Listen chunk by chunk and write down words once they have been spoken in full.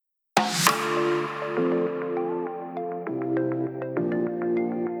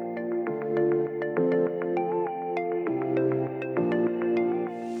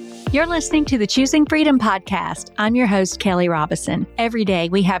You're listening to the Choosing Freedom podcast. I'm your host, Kelly Robison. Every day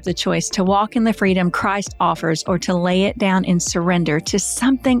we have the choice to walk in the freedom Christ offers or to lay it down and surrender to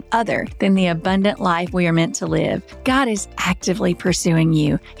something other than the abundant life we are meant to live. God is actively pursuing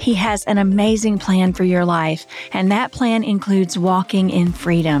you. He has an amazing plan for your life, and that plan includes walking in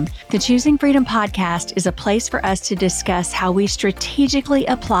freedom. The Choosing Freedom podcast is a place for us to discuss how we strategically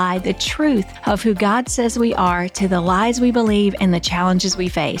apply the truth of who God says we are to the lies we believe and the challenges we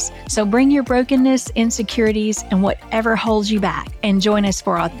face. So bring your brokenness, insecurities, and whatever holds you back, and join us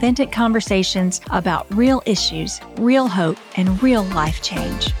for authentic conversations about real issues, real hope, and real life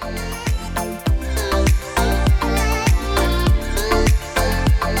change.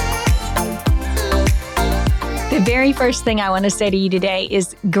 The very first thing I want to say to you today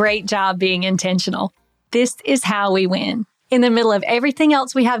is great job being intentional. This is how we win. In the middle of everything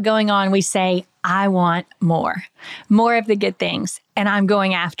else we have going on, we say, I want more of the good things, and I'm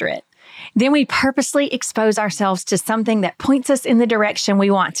going after it. Then we purposely expose ourselves to something that points us in the direction we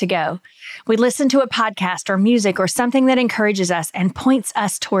want to go. We listen to a podcast or music or something that encourages us and points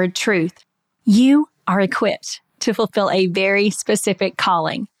us toward truth. You are equipped to fulfill a very specific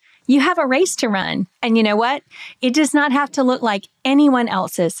calling. You have a race to run, and you know what? It does not have to look like anyone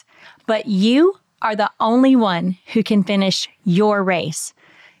else's, but you are the only one who can finish your race.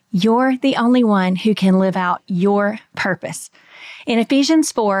 You're the only one who can live out your purpose. In Ephesians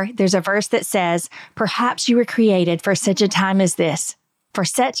 4, there's a verse that says, perhaps you were created for such a time as this,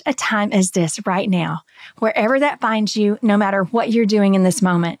 right now, wherever that finds you, no matter what you're doing in this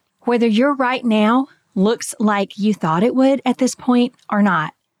moment, whether your right now looks like you thought it would at this point or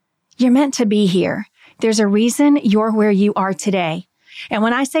not. You're meant to be here. There's a reason you're where you are today. And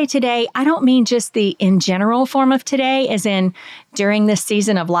when I say today, I don't mean just the in general form of today, as in during this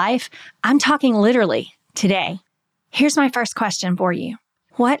season of life. I'm talking literally today. Here's my first question for you.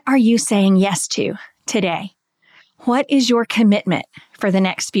 What are you saying yes to today? What is your commitment for the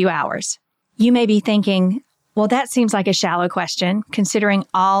next few hours? You may be thinking, well, that seems like a shallow question, considering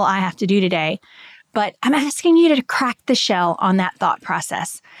all I have to do today. But I'm asking you to crack the shell on that thought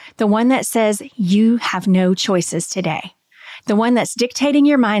process, the one that says you have no choices today. The one that's dictating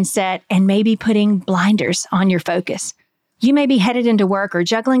your mindset and maybe putting blinders on your focus. You may be headed into work or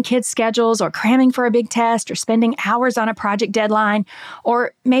juggling kids' schedules or cramming for a big test or spending hours on a project deadline,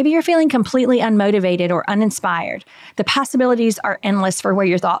 or maybe you're feeling completely unmotivated or uninspired. The possibilities are endless for where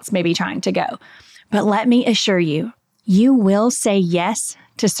your thoughts may be trying to go. But let me assure you, you will say yes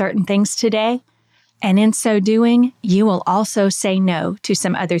to certain things today, and in so doing, you will also say no to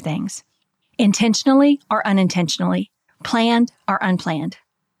some other things, intentionally or unintentionally. Planned or unplanned.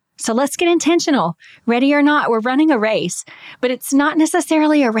 So let's get intentional. Ready or not, we're running a race, but it's not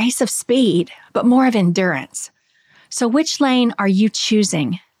necessarily a race of speed, but more of endurance. So which lane are you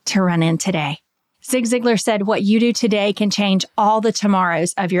choosing to run in today? Zig Ziglar said, what you do today can change all the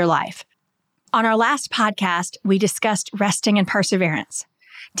tomorrows of your life. On our last podcast, we discussed resting and perseverance.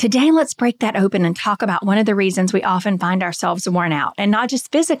 Today, let's break that open and talk about one of the reasons we often find ourselves worn out, and not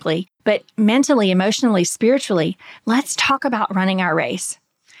just physically, but mentally, emotionally, spiritually. Let's talk about running our race.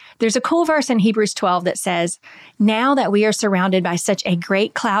 There's a cool verse in Hebrews 12 that says, now that we are surrounded by such a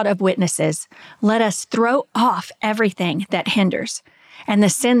great cloud of witnesses, let us throw off everything that hinders and the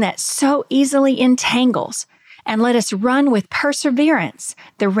sin that so easily entangles, and let us run with perseverance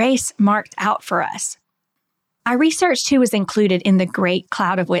the race marked out for us. I researched who was included in the great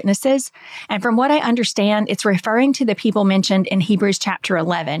cloud of witnesses, and from what I understand, it's referring to the people mentioned in Hebrews chapter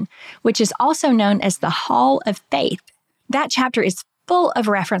 11, which is also known as the Hall of Faith. That chapter is full of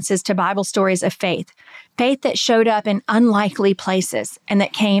references to Bible stories of faith that showed up in unlikely places and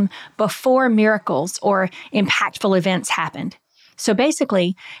that came before miracles or impactful events happened. So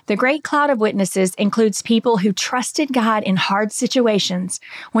basically, the great cloud of witnesses includes people who trusted God in hard situations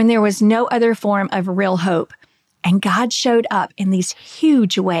when there was no other form of real hope. And God showed up in these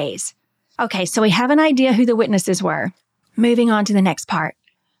huge ways. Okay, so we have an idea who the witnesses were. Moving on to the next part.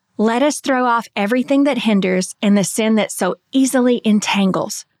 Let us throw off everything that hinders and the sin that so easily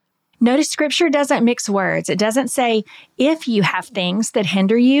entangles. Notice Scripture doesn't mix words. It doesn't say, if you have things that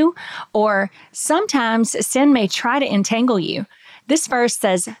hinder you, or sometimes sin may try to entangle you. This verse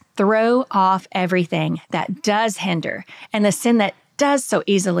says, throw off everything that does hinder and the sin that does so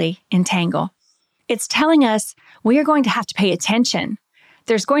easily entangle. It's telling us we are going to have to pay attention.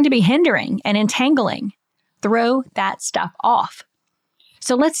 There's going to be hindering and entangling. Throw that stuff off.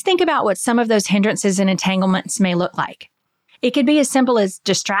 So let's think about what some of those hindrances and entanglements may look like. It could be as simple as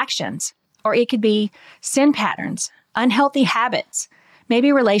distractions, or it could be sin patterns, unhealthy habits,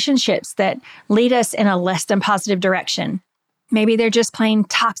 maybe relationships that lead us in a less than positive direction. Maybe they're just plain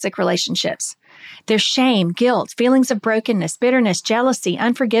toxic relationships. There's shame, guilt, feelings of brokenness, bitterness, jealousy,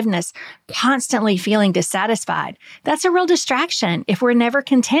 unforgiveness, constantly feeling dissatisfied. That's a real distraction if we're never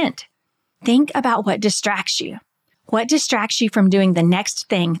content. Think about what distracts you. What distracts you from doing the next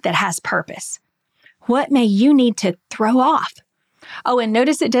thing that has purpose? What may you need to throw off? Oh, and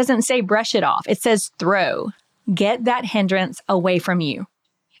notice it doesn't say brush it off. It says throw. Get that hindrance away from you.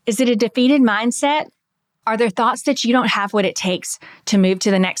 Is it a defeated mindset? Are there thoughts that you don't have what it takes to move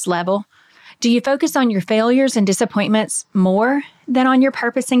to the next level? Do you focus on your failures and disappointments more than on your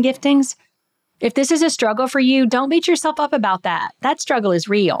purpose and giftings? If this is a struggle for you, don't beat yourself up about that. That struggle is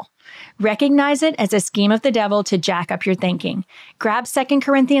real. Recognize it as a scheme of the devil to jack up your thinking. Grab 2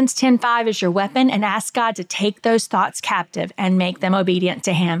 Corinthians 10:5 as your weapon and ask God to take those thoughts captive and make them obedient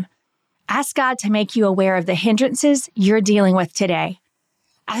to Him. Ask God to make you aware of the hindrances you're dealing with today.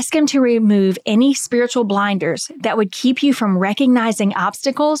 Ask Him to remove any spiritual blinders that would keep you from recognizing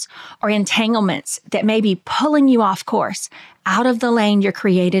obstacles or entanglements that may be pulling you off course, out of the lane you're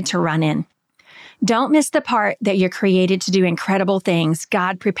created to run in. Don't miss the part that you're created to do incredible things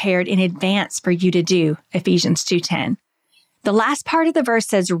God prepared in advance for you to do, Ephesians 2:10. The last part of the verse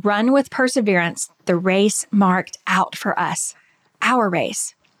says, run with perseverance the race marked out for us. Our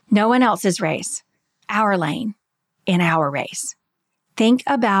race. No one else's race. Our lane in our race. Think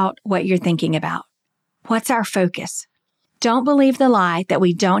about what you're thinking about. What's our focus? Don't believe the lie that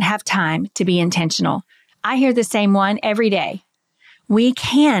we don't have time to be intentional. I hear the same one every day. We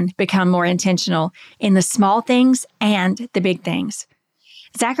can become more intentional in the small things and the big things.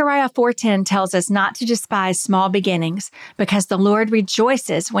 Zechariah 4:10 tells us not to despise small beginnings because the Lord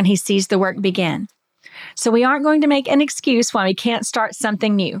rejoices when He sees the work begin. So we aren't going to make an excuse why we can't start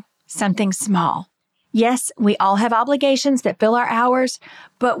something new, something small. Yes, we all have obligations that fill our hours,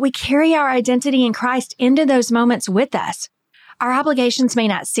 but we carry our identity in Christ into those moments with us. Our obligations may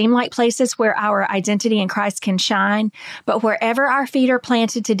not seem like places where our identity in Christ can shine, but wherever our feet are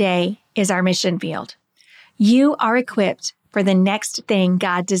planted today is our mission field. You are equipped for the next thing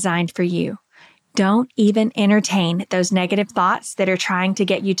God designed for you. Don't even entertain those negative thoughts that are trying to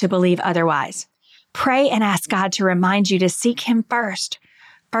get you to believe otherwise. Pray and ask God to remind you to seek Him first.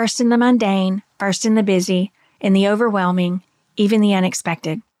 First in the mundane, first in the busy, in the overwhelming, even the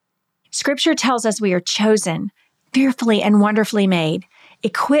unexpected. Scripture tells us we are chosen, fearfully and wonderfully made,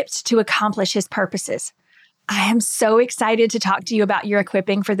 equipped to accomplish His purposes. I am so excited to talk to you about your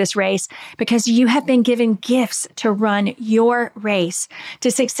equipping for this race because you have been given gifts to run your race,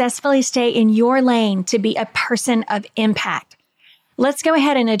 to successfully stay in your lane, to be a person of impact. Let's go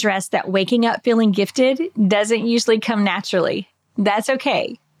ahead and address that waking up feeling gifted doesn't usually come naturally. That's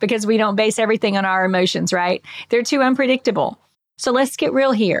okay, because we don't base everything on our emotions, right? They're too unpredictable. So let's get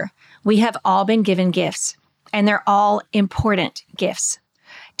real here. We have all been given gifts, and they're all important gifts.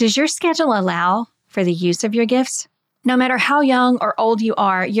 Does your schedule allow for the use of your gifts? No matter how young or old you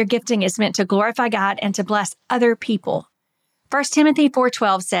are, your gifting is meant to glorify God and to bless other people. 1 Timothy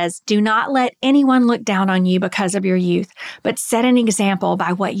 4:12 says, do not let anyone look down on you because of your youth, but set an example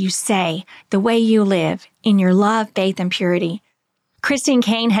by what you say, the way you live, in your love, faith, and purity. Christine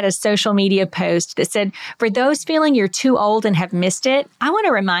Kane had a social media post that said, for those feeling you're too old and have missed it, I want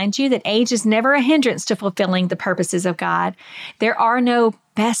to remind you that age is never a hindrance to fulfilling the purposes of God. There are no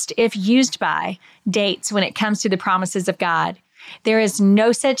best if used by dates when it comes to the promises of God. There is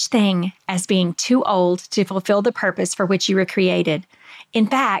no such thing as being too old to fulfill the purpose for which you were created. In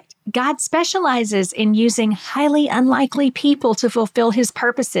fact, God specializes in using highly unlikely people to fulfill His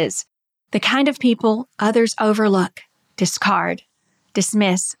purposes, the kind of people others overlook, discard,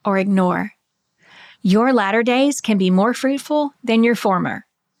 dismiss, or ignore. Your latter days can be more fruitful than your former.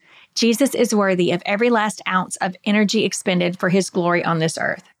 Jesus is worthy of every last ounce of energy expended for His glory on this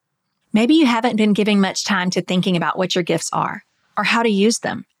earth. Maybe you haven't been giving much time to thinking about what your gifts are or how to use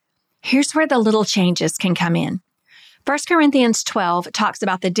them. Here's where the little changes can come in. 1 Corinthians 12 talks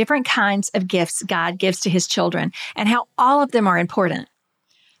about the different kinds of gifts God gives to His children and how all of them are important.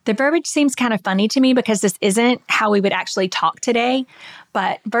 The verbiage seems kind of funny to me because this isn't how we would actually talk today,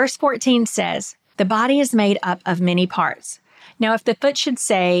 but verse 14 says, the body is made up of many parts. Now, if the foot should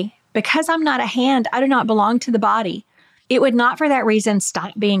say, because I'm not a hand, I do not belong to the body, it would not for that reason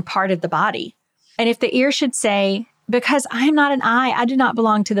stop being part of the body. And if the ear should say, because I am not an eye, I do not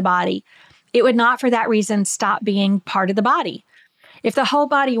belong to the body, it would not for that reason stop being part of the body. If the whole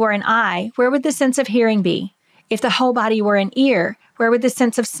body were an eye, where would the sense of hearing be? If the whole body were an ear, where would the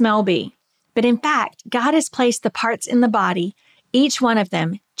sense of smell be? But in fact, God has placed the parts in the body, each one of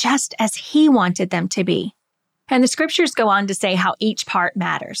them, just as He wanted them to be. And the scriptures go on to say how each part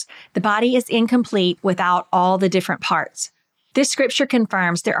matters. The body is incomplete without all the different parts. This scripture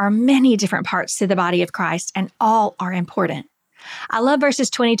confirms there are many different parts to the body of Christ, and all are important. I love verses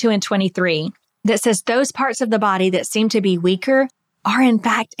 22 and 23 that says those parts of the body that seem to be weaker are in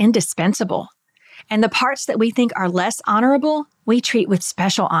fact indispensable. And the parts that we think are less honorable, we treat with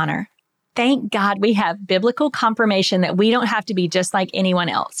special honor. Thank God we have biblical confirmation that we don't have to be just like anyone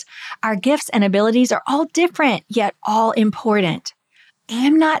else. Our gifts and abilities are all different, yet all important.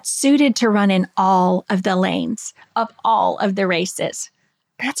 I'm not suited to run in all of the lanes of all of the races.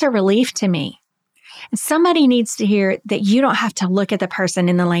 That's a relief to me. Somebody needs to hear that you don't have to look at the person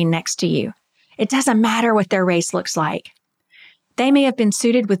in the lane next to you. It doesn't matter what their race looks like. They may have been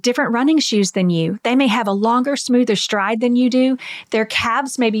suited with different running shoes than you. They may have a longer, smoother stride than you do. Their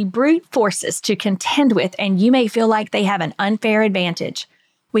calves may be brute forces to contend with, and you may feel like they have an unfair advantage.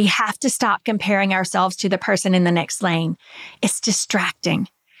 We have to stop comparing ourselves to the person in the next lane. It's distracting.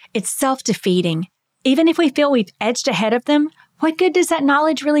 It's self-defeating. Even if we feel we've edged ahead of them, what good does that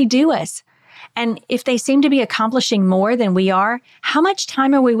knowledge really do us? And if they seem to be accomplishing more than we are, how much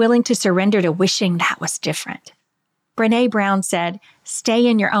time are we willing to surrender to wishing that was different? Brené Brown said, "Stay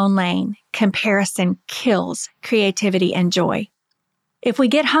in your own lane. Comparison kills creativity and joy." If we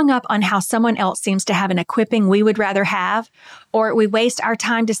get hung up on how someone else seems to have an equipping we would rather have, or we waste our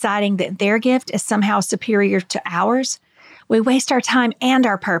time deciding that their gift is somehow superior to ours, we waste our time and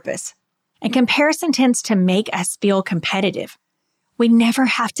our purpose. And comparison tends to make us feel competitive. We never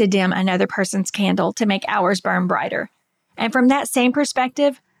have to dim another person's candle to make ours burn brighter. And from that same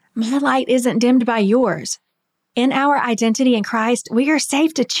perspective, my light isn't dimmed by yours. In our identity in Christ, we are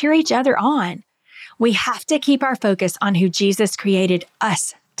safe to cheer each other on. We have to keep our focus on who Jesus created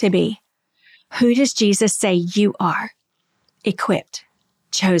us to be. Who does Jesus say you are? Equipped,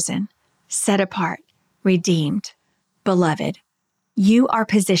 chosen, set apart, redeemed, beloved. You are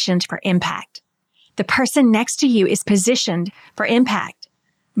positioned for impact. The person next to you is positioned for impact.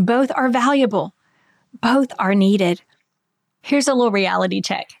 Both are valuable. Both are needed. Here's a little reality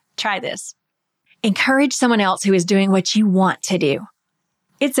check. Try this. Encourage someone else who is doing what you want to do.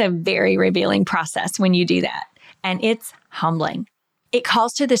 It's a very revealing process when you do that, and it's humbling. It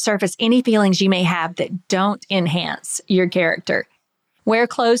calls to the surface any feelings you may have that don't enhance your character. Wear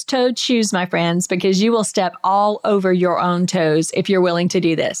closed-toed shoes, my friends, because you will step all over your own toes if you're willing to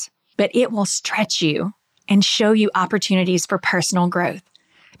do this. But it will stretch you and show you opportunities for personal growth,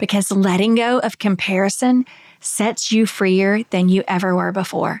 because letting go of comparison sets you freer than you ever were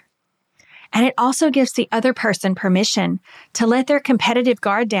before. And it also gives the other person permission to let their competitive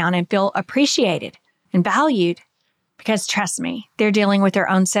guard down and feel appreciated and valued. Because trust me, they're dealing with their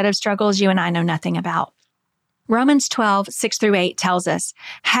own set of struggles you and I know nothing about. Romans 12, 6-8 tells us,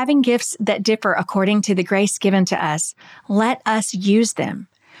 having gifts that differ according to the grace given to us, let us use them.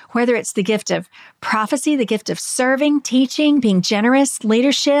 Whether it's the gift of prophecy, the gift of serving, teaching, being generous,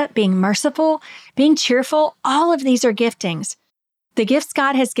 leadership, being merciful, being cheerful, all of these are giftings. The gifts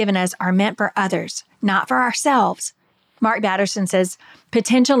God has given us are meant for others, not for ourselves. Mark Batterson says,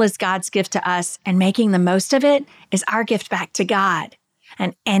 potential is God's gift to us, and making the most of it is our gift back to God.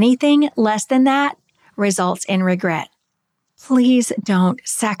 And anything less than that results in regret. Please don't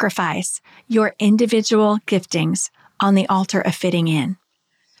sacrifice your individual giftings on the altar of fitting in,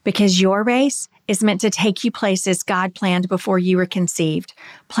 because your race is meant to take you places God planned before you were conceived,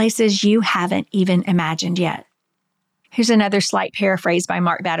 places you haven't even imagined yet. Here's another slight paraphrase by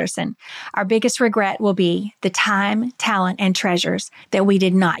Mark Batterson. Our biggest regret will be the time, talent, and treasures that we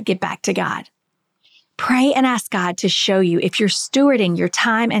did not give back to God. Pray and ask God to show you if you're stewarding your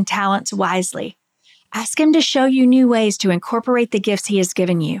time and talents wisely. Ask Him to show you new ways to incorporate the gifts He has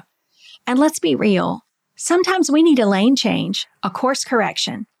given you. And let's be real. Sometimes we need a lane change, a course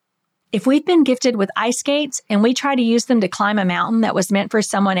correction. If we've been gifted with ice skates and we try to use them to climb a mountain that was meant for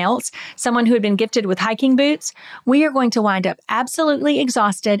someone else, someone who had been gifted with hiking boots, we are going to wind up absolutely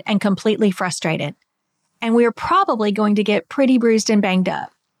exhausted and completely frustrated. And we are probably going to get pretty bruised and banged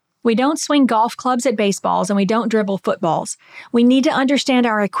up. We don't swing golf clubs at baseballs and we don't dribble footballs. We need to understand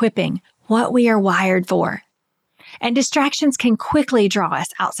our equipping, what we are wired for. And distractions can quickly draw us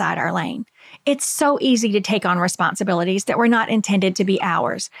outside our lane. It's so easy to take on responsibilities that were not intended to be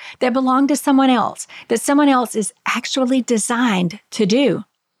ours, that belong to someone else, that someone else is actually designed to do.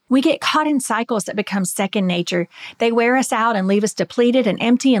 We get caught in cycles that become second nature. They wear us out and leave us depleted and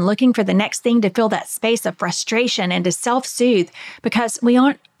empty and looking for the next thing to fill that space of frustration and to self-soothe because we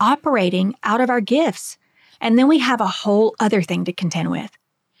aren't operating out of our gifts. And then we have a whole other thing to contend with.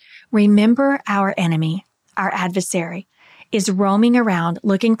 Remember, our enemy, our adversary, is roaming around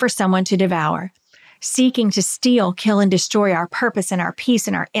looking for someone to devour, seeking to steal, kill, and destroy our purpose and our peace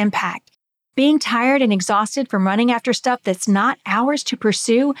and our impact. Being tired and exhausted from running after stuff that's not ours to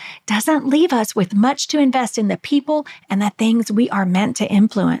pursue doesn't leave us with much to invest in the people and the things we are meant to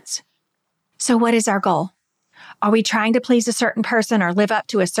influence. So what is our goal? Are we trying to please a certain person or live up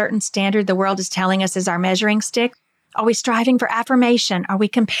to a certain standard the world is telling us is our measuring stick? Are we striving for affirmation? Are we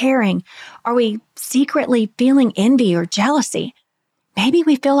comparing? Are we secretly feeling envy or jealousy? Maybe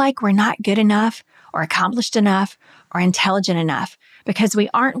we feel like we're not good enough or accomplished enough or intelligent enough because we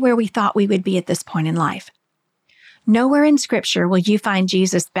aren't where we thought we would be at this point in life. Nowhere in Scripture will you find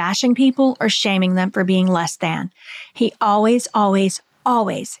Jesus bashing people or shaming them for being less than. He always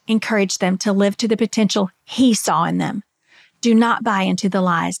encouraged them to live to the potential He saw in them. Do not buy into the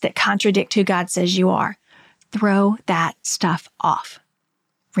lies that contradict who God says you are. Throw that stuff off.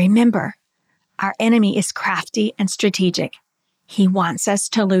 Remember, our enemy is crafty and strategic. He wants us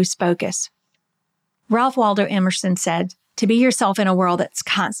to lose focus. Ralph Waldo Emerson said, "To be yourself in a world that's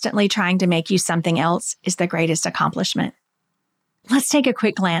constantly trying to make you something else is the greatest accomplishment." Let's take a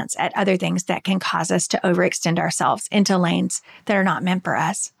quick glance at other things that can cause us to overextend ourselves into lanes that are not meant for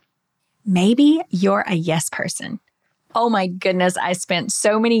us. Maybe you're a yes person. Oh my goodness, I spent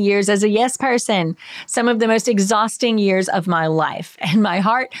so many years as a yes person, some of the most exhausting years of my life, and my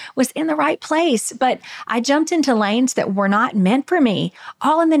heart was in the right place, but I jumped into lanes that were not meant for me,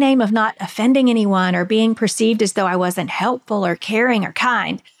 all in the name of not offending anyone or being perceived as though I wasn't helpful or caring or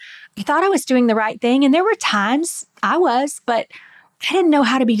kind. I thought I was doing the right thing, and there were times I was, but I didn't know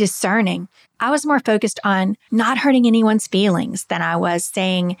how to be discerning. I was more focused on not hurting anyone's feelings than I was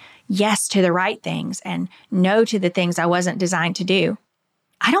saying yes to the right things and no to the things I wasn't designed to do.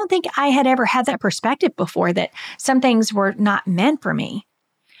 I don't think I had ever had that perspective before, that some things were not meant for me.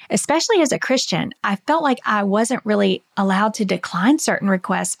 Especially as a Christian, I felt like I wasn't really allowed to decline certain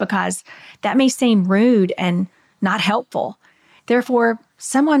requests because that may seem rude and not helpful. Therefore,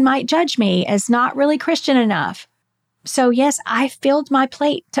 someone might judge me as not really Christian enough. So yes, I filled my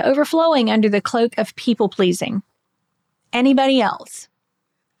plate to overflowing under the cloak of people-pleasing. Anybody else?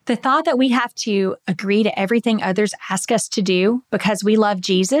 The thought that we have to agree to everything others ask us to do because we love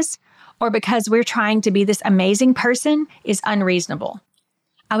Jesus or because we're trying to be this amazing person is unreasonable.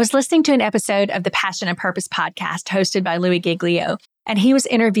 I was listening to an episode of the Passion and Purpose podcast hosted by Louis Giglio, and he was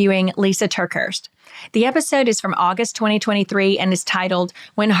interviewing Lisa TerKeurst. The episode is from August 2023 and is titled,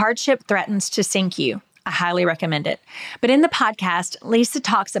 "When Hardship Threatens to Sink You." I highly recommend it. But in the podcast, Lisa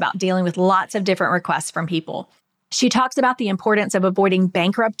talks about dealing with lots of different requests from people. She talks about the importance of avoiding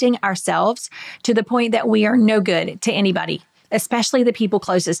bankrupting ourselves to the point that we are no good to anybody, especially the people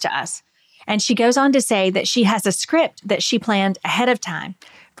closest to us. And she goes on to say that she has a script that she planned ahead of time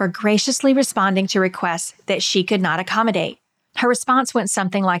for graciously responding to requests that she could not accommodate. Her response went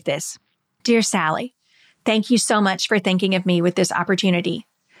something like this: "Dear Sally, thank you so much for thinking of me with this opportunity.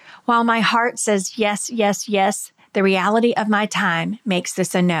 While my heart says yes, yes, yes, the reality of my time makes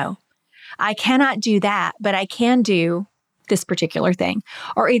this a no. I cannot do that, but I can do this particular thing."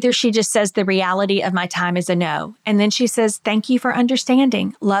 Or either she just says the reality of my time is a no, and then she says, "Thank you for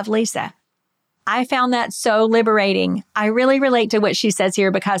understanding. Love, Lisa." I found that so liberating. I really relate to what she says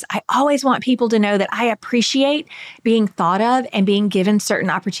here because I always want people to know that I appreciate being thought of and being given certain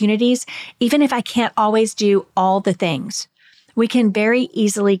opportunities, even if I can't always do all the things. We can very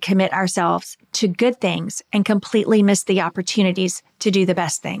easily commit ourselves to good things and completely miss the opportunities to do the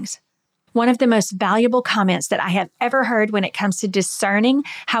best things. One of the most valuable comments that I have ever heard when it comes to discerning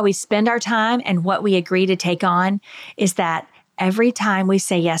how we spend our time and what we agree to take on is that every time we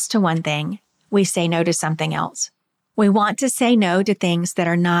say yes to one thing, we say no to something else. We want to say no to things that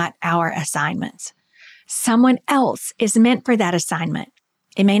are not our assignments. Someone else is meant for that assignment.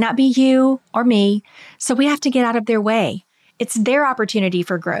 It may not be you or me, so we have to get out of their way. It's their opportunity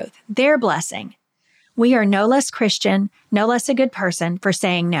for growth, their blessing. We are no less Christian, no less a good person for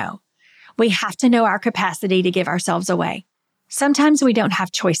saying no. We have to know our capacity to give ourselves away. Sometimes we don't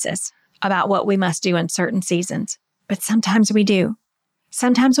have choices about what we must do in certain seasons, but sometimes we do.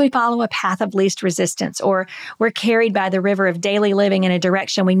 Sometimes we follow a path of least resistance, or we're carried by the river of daily living in a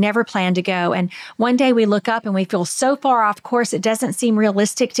direction we never planned to go. And one day we look up and we feel so far off course, it doesn't seem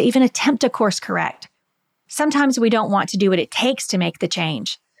realistic to even attempt to course correct. Sometimes we don't want to do what it takes to make the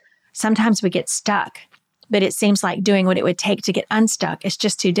change. Sometimes we get stuck, but it seems like doing what it would take to get unstuck is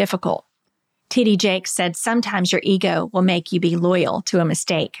just too difficult. T.D. Jakes said, "Sometimes your ego will make you be loyal to a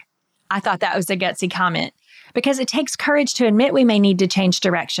mistake." I thought that was a gutsy comment because it takes courage to admit we may need to change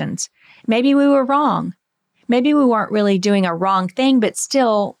directions. Maybe we were wrong. Maybe we weren't really doing a wrong thing, but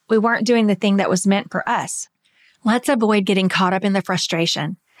still, we weren't doing the thing that was meant for us. Let's avoid getting caught up in the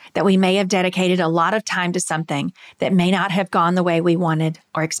frustration that we may have dedicated a lot of time to something that may not have gone the way we wanted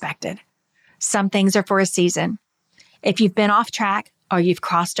or expected. Some things are for a season. If you've been off track or you've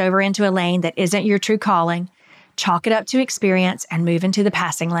crossed over into a lane that isn't your true calling, chalk it up to experience and move into the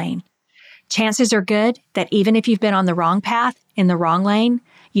passing lane. Chances are good that even if you've been on the wrong path, in the wrong lane,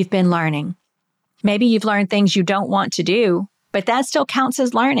 you've been learning. Maybe you've learned things you don't want to do, but that still counts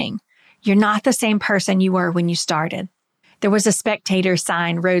as learning. You're not the same person you were when you started. There was a spectator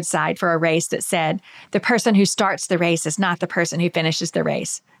sign roadside for a race that said, "The person who starts the race is not the person who finishes the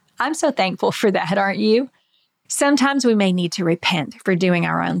race." I'm so thankful for that, aren't you? Sometimes we may need to repent for doing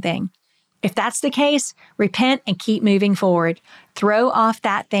our own thing. If that's the case, repent and keep moving forward. Throw off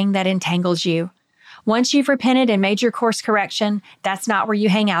that thing that entangles you. Once you've repented and made your course correction, that's not where you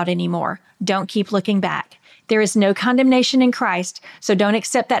hang out anymore. Don't keep looking back. There is no condemnation in Christ, so don't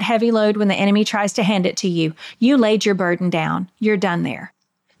accept that heavy load when the enemy tries to hand it to you. You laid your burden down. You're done there.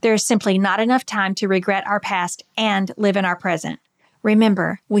 There is simply not enough time to regret our past and live in our present.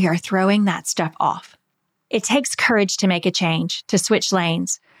 Remember, we are throwing that stuff off. It takes courage to make a change, to switch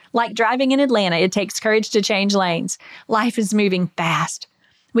lanes. Like driving in Atlanta, it takes courage to change lanes. Life is moving fast.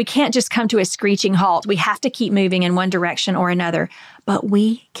 We can't just come to a screeching halt. We have to keep moving in one direction or another, but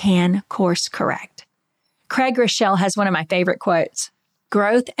we can course correct. Craig Rochelle has one of my favorite quotes.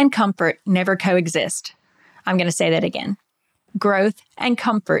 Growth and comfort never coexist. I'm going to say that again. Growth and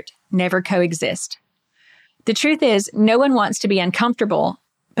comfort never coexist. The truth is, no one wants to be uncomfortable,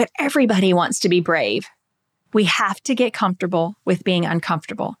 but everybody wants to be brave. We have to get comfortable with being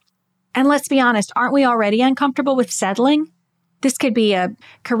uncomfortable. And let's be honest, aren't we already uncomfortable with settling? This could be a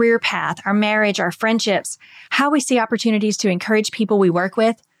career path, our marriage, our friendships, how we see opportunities to encourage people we work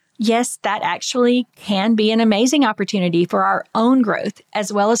with. Yes, that actually can be an amazing opportunity for our own growth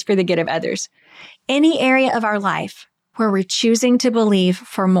as well as for the good of others. Any area of our life where we're choosing to believe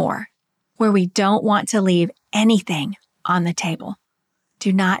for more, where we don't want to leave anything on the table.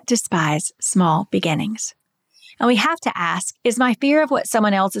 Do not despise small beginnings. And we have to ask, is my fear of what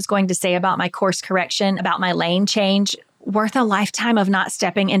someone else is going to say about my course correction, about my lane change, worth a lifetime of not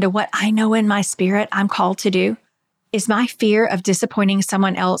stepping into what I know in my spirit I'm called to do? Is my fear of disappointing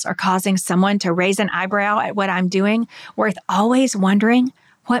someone else or causing someone to raise an eyebrow at what I'm doing worth always wondering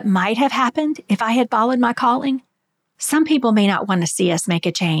what might have happened if I had followed my calling? Some people may not want to see us make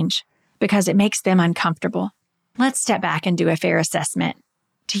a change because it makes them uncomfortable. Let's step back and do a fair assessment.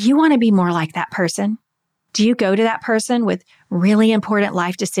 Do you want to be more like that person? Do you go to that person with really important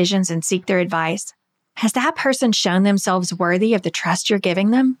life decisions and seek their advice? Has that person shown themselves worthy of the trust you're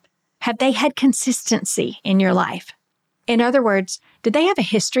giving them? Have they had consistency in your life? In other words, did they have a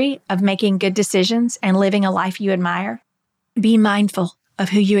history of making good decisions and living a life you admire? Be mindful of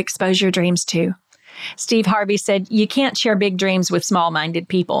who you expose your dreams to. Steve Harvey said, "You can't share big dreams with small-minded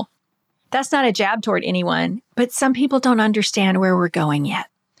people." That's not a jab toward anyone, but some people don't understand where we're going yet.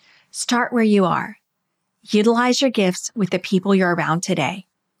 Start where you are. Utilize your gifts with the people you're around today.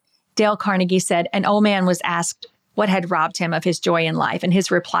 Dale Carnegie said an old man was asked what had robbed him of his joy in life, and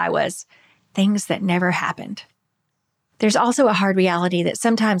his reply was, "Things that never happened." There's also a hard reality that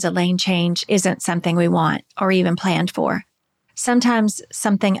sometimes a lane change isn't something we want or even planned for. Sometimes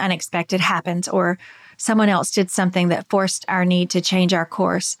something unexpected happens or someone else did something that forced our need to change our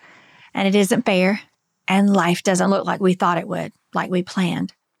course, and it isn't fair, and life doesn't look like we thought it would, like we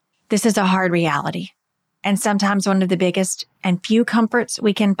planned. This is a hard reality. And sometimes one of the biggest and few comforts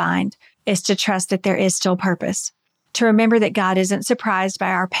we can find is to trust that there is still purpose, to remember that God isn't surprised by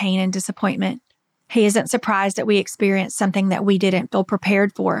our pain and disappointment. He isn't surprised that we experience something that we didn't feel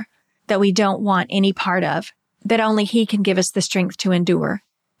prepared for, that we don't want any part of, that only He can give us the strength to endure.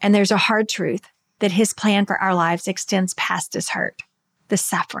 And there's a hard truth that His plan for our lives extends past this hurt, this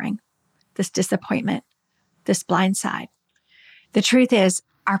suffering, this disappointment, this blind side. The truth is,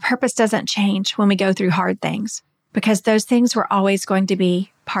 our purpose doesn't change when we go through hard things, because those things were always going to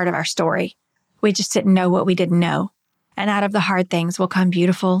be part of our story. We just didn't know what we didn't know. And out of the hard things will come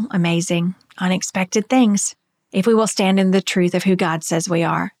beautiful, amazing, unexpected things if we will stand in the truth of who God says we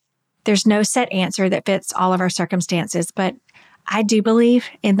are. There's no set answer that fits all of our circumstances, but I do believe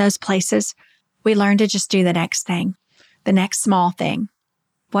in those places we learn to just do the next thing, the next small thing.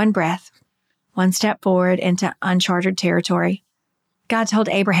 One breath, one step forward into uncharted territory. God told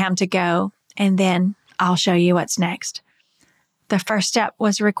Abraham to go, and then I'll show you what's next. The first step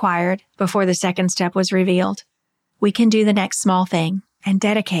was required before the second step was revealed. We can do the next small thing and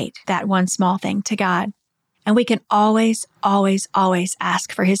dedicate that one small thing to God. And we can always, always, always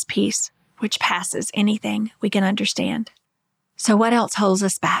ask for His peace, which passes anything we can understand. So what else holds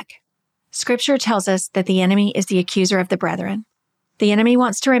us back? Scripture tells us that the enemy is the accuser of the brethren. The enemy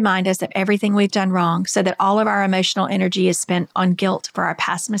wants to remind us of everything we've done wrong so that all of our emotional energy is spent on guilt for our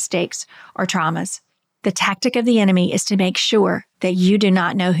past mistakes or traumas. The tactic of the enemy is to make sure that you do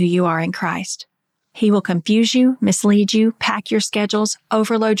not know who you are in Christ. He will confuse you, mislead you, pack your schedules,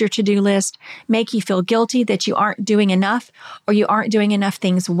 overload your to-do list, make you feel guilty that you aren't doing enough or you aren't doing enough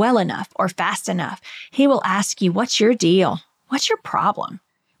things well enough or fast enough. He will ask you, what's your deal? What's your problem?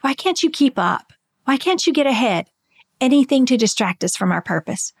 Why can't you keep up? Why can't you get ahead? Anything to distract us from our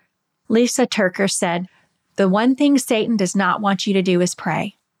purpose. Lisa Turker said, "The one thing Satan does not want you to do is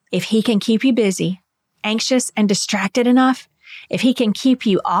pray. If he can keep you busy, anxious, and distracted enough, if he can keep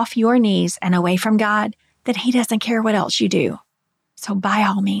you off your knees and away from God, then he doesn't care what else you do. So by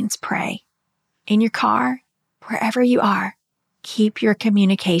all means, pray. In your car, wherever you are, keep your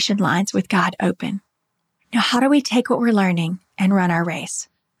communication lines with God open." Now, how do we take what we're learning and run our race?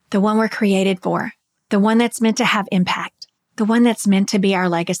 The one we're created for, the one that's meant to have impact, the one that's meant to be our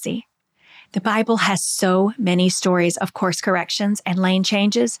legacy. The Bible has so many stories of course corrections and lane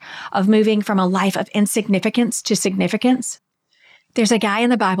changes, of moving from a life of insignificance to significance. There's a guy in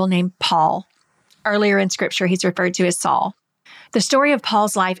the Bible named Paul. Earlier in Scripture, he's referred to as Saul. The story of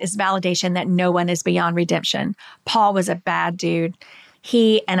Paul's life is validation that no one is beyond redemption. Paul was a bad dude.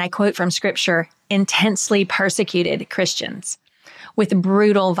 He, and I quote from Scripture, intensely persecuted Christians with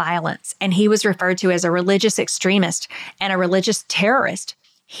brutal violence, and he was referred to as a religious extremist and a religious terrorist.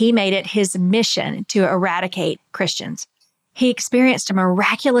 He made it his mission to eradicate Christians. He experienced a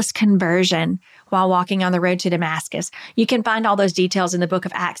miraculous conversion while walking on the road to Damascus. You can find all those details in the book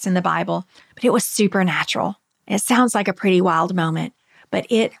of Acts in the Bible, but it was supernatural. It sounds like a pretty wild moment, but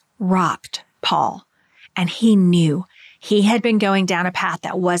it rocked Paul. And he knew he had been going down a path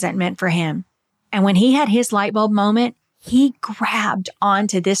that wasn't meant for him. And when he had his light bulb moment, he grabbed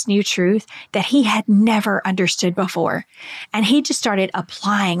onto this new truth that he had never understood before. And he just started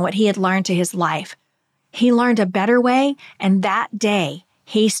applying what he had learned to his life. He learned a better way, and that day,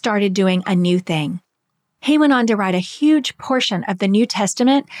 he started doing a new thing. He went on to write a huge portion of the New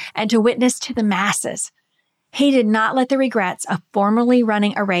Testament and to witness to the masses. He did not let the regrets of formerly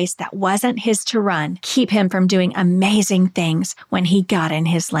running a race that wasn't his to run keep him from doing amazing things when he got in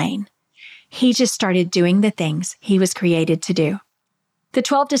his lane. He just started doing the things he was created to do. The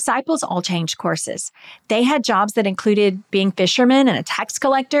 12 disciples all changed courses. They had jobs that included being fishermen and a tax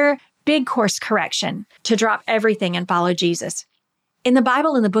collector, big course correction, to drop everything and follow Jesus. In the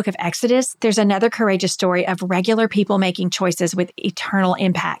Bible, in the book of Exodus, there's another courageous story of regular people making choices with eternal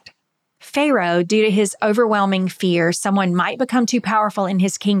impact. Pharaoh, due to his overwhelming fear someone might become too powerful in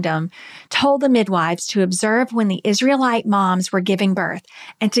his kingdom, told the midwives to observe when the Israelite moms were giving birth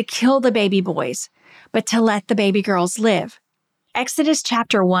and to kill the baby boys, but to let the baby girls live. Exodus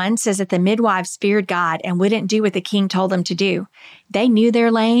chapter 1 says that the midwives feared God and wouldn't do what the king told them to do. They knew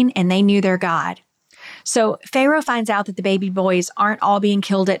their lane and they knew their God. So Pharaoh finds out that the baby boys aren't all being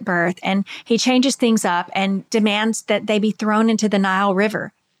killed at birth, and he changes things up and demands that they be thrown into the Nile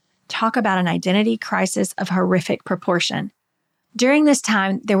River. Talk about an identity crisis of horrific proportion. During this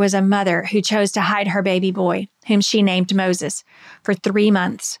time, there was a mother who chose to hide her baby boy, whom she named Moses, for 3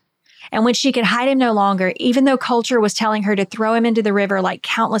 months. And when she could hide him no longer, even though culture was telling her to throw him into the river like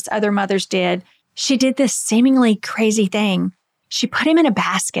countless other mothers did, she did this seemingly crazy thing. She put him in a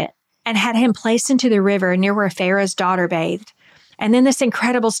basket and had him placed into the river near where Pharaoh's daughter bathed. And then this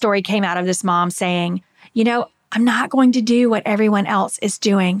incredible story came out of this mom saying, I'm not going to do what everyone else is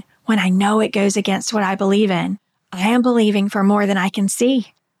doing when I know it goes against what I believe in. I am believing for more than I can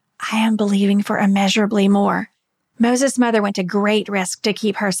see. I am believing for immeasurably more. Moses' mother went to great risk to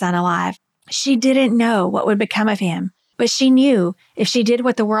keep her son alive. She didn't know what would become of him, but she knew if she did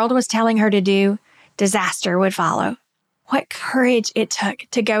what the world was telling her to do, disaster would follow. What courage it took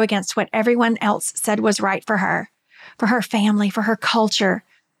to go against what everyone else said was right for her family, for her culture.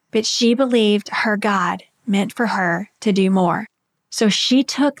 But she believed her God meant for her to do more. So she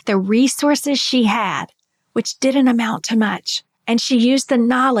took the resources she had, which didn't amount to much, and she used the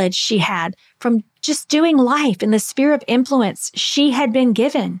knowledge she had from just doing life in the sphere of influence she had been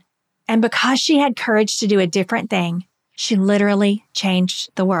given. And because she had courage to do a different thing, she literally changed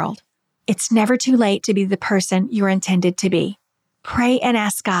the world. It's never too late to be the person you're intended to be. Pray and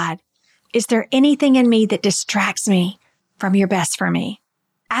ask God, is there anything in me that distracts me from your best for me?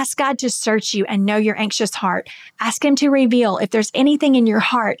 Ask God to search you and know your anxious heart. Ask Him to reveal if there's anything in your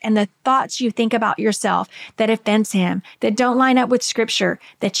heart and the thoughts you think about yourself that offends Him, that don't line up with Scripture,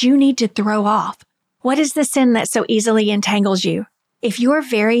 that you need to throw off. What is the sin that so easily entangles you? If your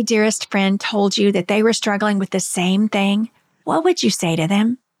very dearest friend told you that they were struggling with the same thing, what would you say to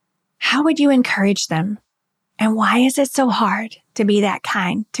them? How would you encourage them? And why is it so hard to be that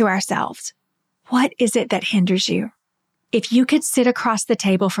kind to ourselves. What is it that hinders you? If you could sit across the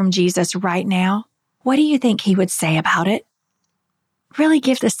table from Jesus right now, what do you think he would say about it? Really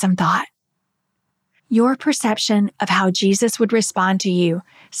give this some thought. Your perception of how Jesus would respond to you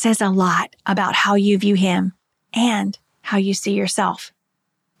says a lot about how you view him and how you see yourself.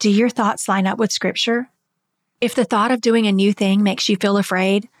 Do your thoughts line up with Scripture? If the thought of doing a new thing makes you feel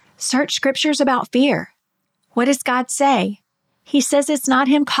afraid, search Scriptures about fear. What does God say? He says it's not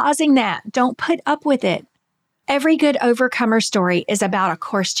him causing that. Don't put up with it. Every good overcomer story is about a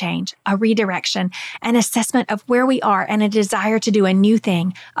course change, a redirection, an assessment of where we are, and a desire to do a new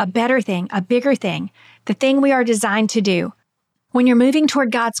thing, a better thing, a bigger thing, the thing we are designed to do. When you're moving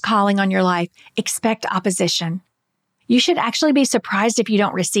toward God's calling on your life, expect opposition. You should actually be surprised if you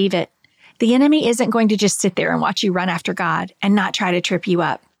don't receive it. The enemy isn't going to just sit there and watch you run after God and not try to trip you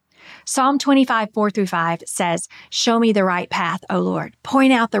up. Psalm 25, 4-5 says, "Show me the right path, O Lord.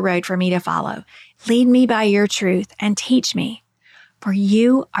 Point out the road for me to follow. Lead me by your truth and teach me. For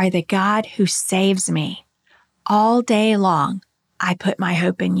you are the God who saves me. All day long, I put my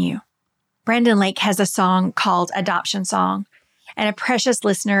hope in you." Brandon Lake has a song called Adoption Song, and a precious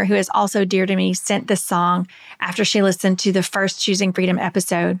listener who is also dear to me sent this song after she listened to the first Choosing Freedom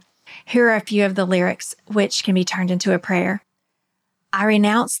episode. Here are a few of the lyrics, which can be turned into a prayer. I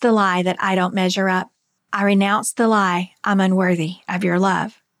renounce the lie that I don't measure up. I renounce the lie I'm unworthy of your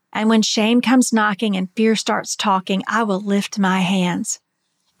love. And when shame comes knocking and fear starts talking, I will lift my hands.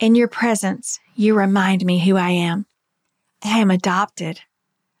 In your presence, you remind me who I am. I am adopted.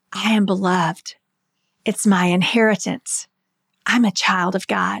 I am beloved. It's my inheritance. I'm a child of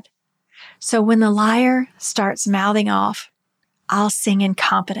God. So when the liar starts mouthing off, I'll sing in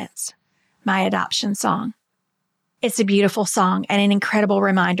confidence my adoption song. It's a beautiful song and an incredible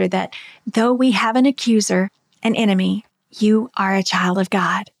reminder that though we have an accuser, an enemy, you are a child of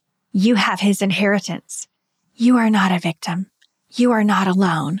God. You have his inheritance. You are not a victim. You are not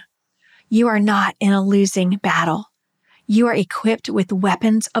alone. You are not in a losing battle. You are equipped with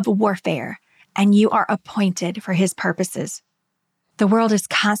weapons of warfare, and you are appointed for his purposes. The world is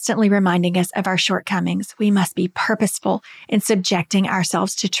constantly reminding us of our shortcomings. We must be purposeful in subjecting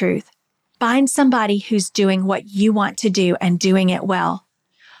ourselves to truth. Find somebody who's doing what you want to do and doing it well.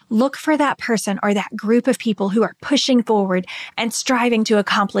 Look for that person or that group of people who are pushing forward and striving to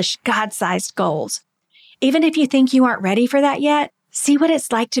accomplish God-sized goals. Even if you think you aren't ready for that yet, see what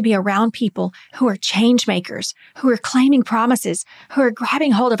it's like to be around people who are change makers, who are claiming promises, who are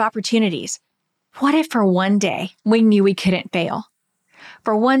grabbing hold of opportunities. What if for one day we knew we couldn't fail?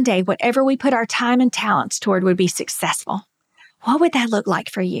 For one day, whatever we put our time and talents toward would be successful. What would that look like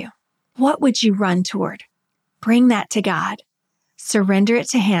for you? What would you run toward? Bring that to God. Surrender it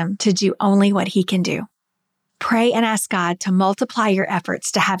to him to do only what he can do. Pray and ask God to multiply your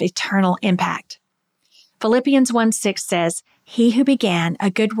efforts to have eternal impact. Philippians 1:6 says, "He who began a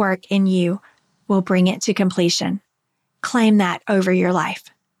good work in you will bring it to completion." Claim that over your life.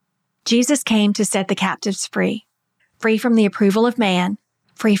 Jesus came to set the captives free, free from the approval of man,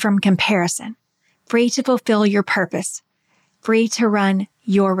 free from comparison, free to fulfill your purpose, free to run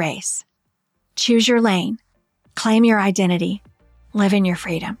your race. Choose your lane, claim your identity, live in your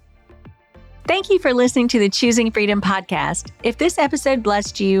freedom. Thank you for listening to the Choosing Freedom podcast. If this episode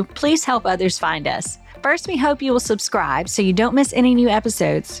blessed you, please help others find us. First, we hope you will subscribe so you don't miss any new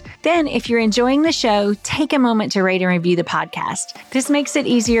episodes. Then, if you're enjoying the show, take a moment to rate and review the podcast. This makes it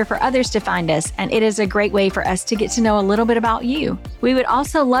easier for others to find us, and it is a great way for us to get to know a little bit about you. We would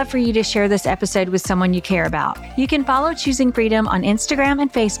also love for you to share this episode with someone you care about. You can follow Choosing Freedom on Instagram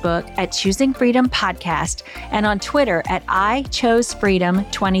and Facebook at Choosing Freedom Podcast and on Twitter at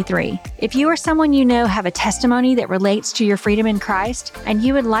IChoseFreedom23. If you or someone you know have a testimony that relates to your freedom in Christ and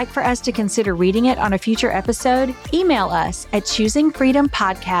you would like for us to consider reading it on a future episode, email us at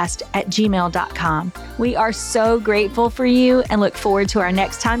choosingfreedompodcast@gmail.com. We are so grateful for you and look forward to our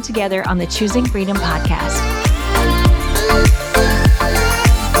next time together on the Choosing Freedom podcast.